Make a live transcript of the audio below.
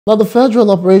Now, the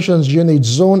Federal Operations Unit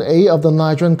Zone A of the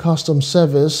Nigerian Customs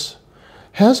Service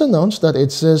has announced that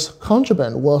it says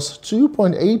contraband was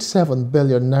 2.87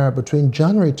 billion naira between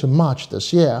January to March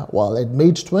this year, while it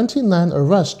made 29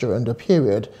 arrests during the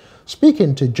period.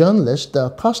 Speaking to journalists, the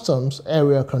Customs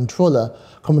Area Controller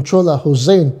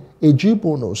Hossein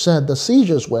Ejibono said the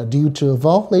seizures were due to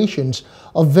violations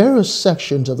of various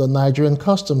sections of the Nigerian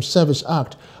Customs Service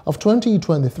Act of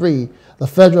 2023, the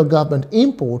federal government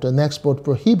import and export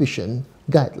prohibition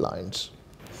guidelines.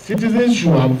 Citizens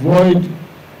should avoid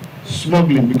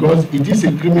smuggling because it is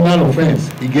a criminal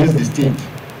offense against the state.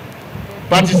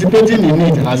 Participating in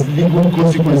it has legal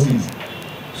consequences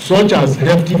such as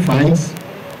hefty fines,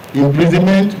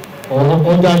 imprisonment, or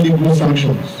other legal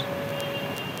sanctions.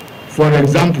 For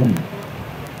example,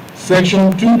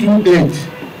 Section 228,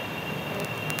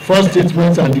 False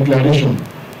Statements and Declaration,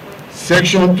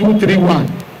 Section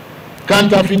 231,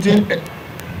 Counterfeiting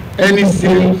any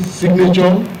seal,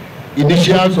 signature,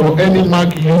 initials, or any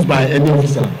mark used by any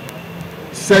officer.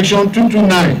 Section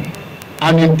 229,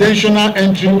 an intentional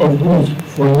entry of goods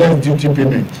for less duty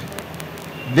payment.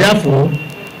 Therefore,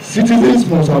 citizens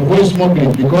must avoid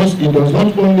smuggling because it does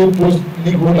not only pose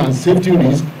legal and safety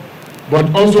risk, but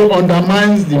also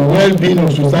undermines the well-being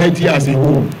of society as a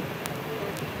whole.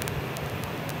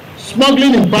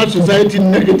 Smuggling impacts society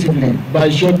negatively by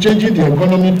shortchanging the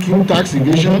economy through tax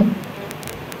evasion,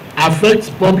 affects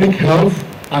public health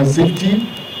and safety,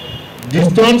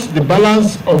 distorts the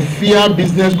balance of fair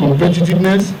business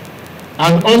competitiveness,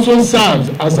 and also serves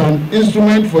as an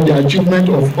instrument for the achievement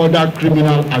of other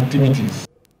criminal activities.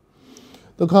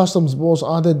 The Customs Boss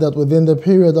added that within the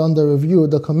period under review,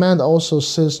 the command also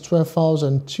seized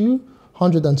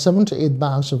 12,278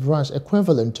 bags of rice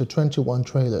equivalent to 21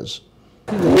 trailers.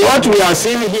 What we are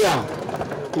seeing here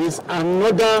is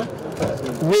another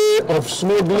way of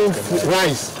smuggling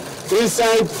rice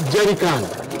inside jerrycan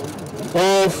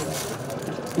of,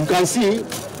 you can see,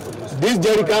 this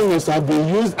jerrycan must have been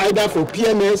used either for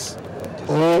PMS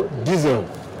or diesel,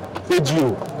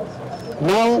 AGO.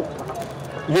 Now,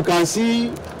 you can see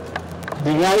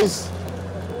the rice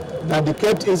that they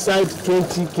kept inside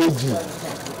 20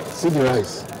 kg. See the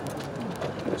rice.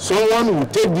 Someone will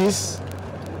take this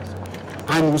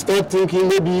and will start thinking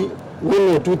maybe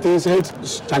one or two things,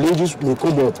 health challenges may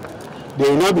come up. They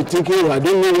will not be thinking, oh, I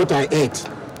don't know what I ate.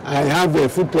 I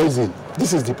have food poison.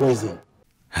 This is the poison.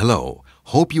 Hello.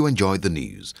 Hope you enjoyed the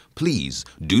news. Please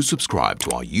do subscribe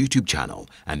to our YouTube channel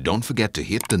and don't forget to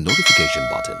hit the notification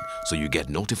button so you get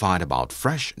notified about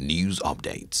fresh news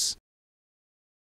updates.